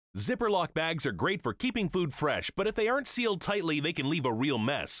Zipper lock bags are great for keeping food fresh, but if they aren't sealed tightly, they can leave a real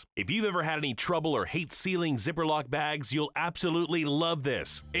mess. If you've ever had any trouble or hate sealing zipper lock bags, you'll absolutely love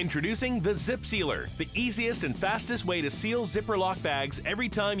this. Introducing the ZipSealer, the easiest and fastest way to seal zipper lock bags every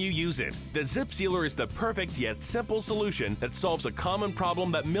time you use it. The ZipSealer is the perfect yet simple solution that solves a common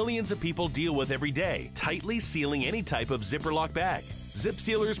problem that millions of people deal with every day: tightly sealing any type of zipper lock bag.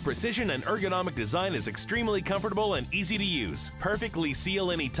 ZipSealer's precision and ergonomic design is extremely comfortable and easy to use. Perfectly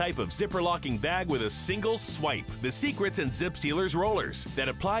seal any type of zipper locking bag with a single swipe. The secret's in ZipSealer's rollers that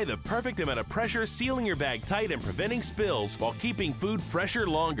apply the perfect amount of pressure, sealing your bag tight and preventing spills while keeping food fresher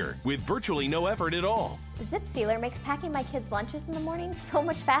longer with virtually no effort at all. ZipSealer makes packing my kids' lunches in the morning so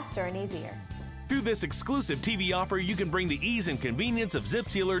much faster and easier. Through this exclusive TV offer, you can bring the ease and convenience of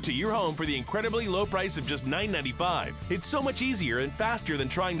ZipSealer to your home for the incredibly low price of just $9.95. It's so much easier and faster than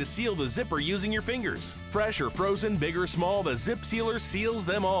trying to seal the zipper using your fingers. Fresh or frozen, big or small, the ZipSealer seals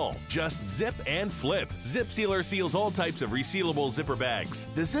them all. Just zip and flip. ZipSealer seals all types of resealable zipper bags.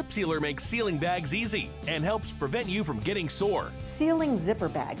 The ZipSealer makes sealing bags easy and helps prevent you from getting sore. Sealing zipper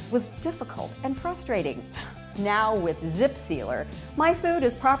bags was difficult and frustrating. Now with ZipSealer, my food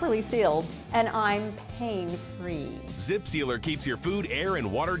is properly sealed and I'm pain-free. ZipSealer keeps your food air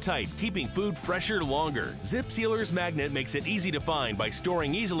and watertight, keeping food fresher longer. ZipSealer's magnet makes it easy to find by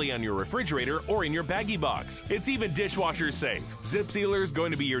storing easily on your refrigerator or in your baggie box. It's even dishwasher safe. ZipSealer is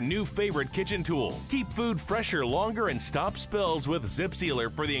going to be your new favorite kitchen tool. Keep food fresher longer and stop spills with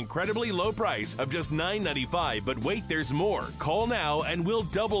ZipSealer for the incredibly low price of just $9.95. But wait, there's more. Call now and we'll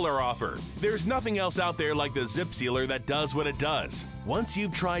double our offer. There's nothing else out there like the ZipSealer that does what it does. Once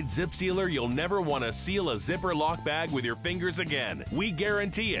you've tried ZipSealer, you'll never want to seal a zipper lock bag with your fingers again. We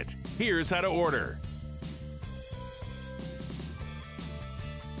guarantee it. Here's how to order.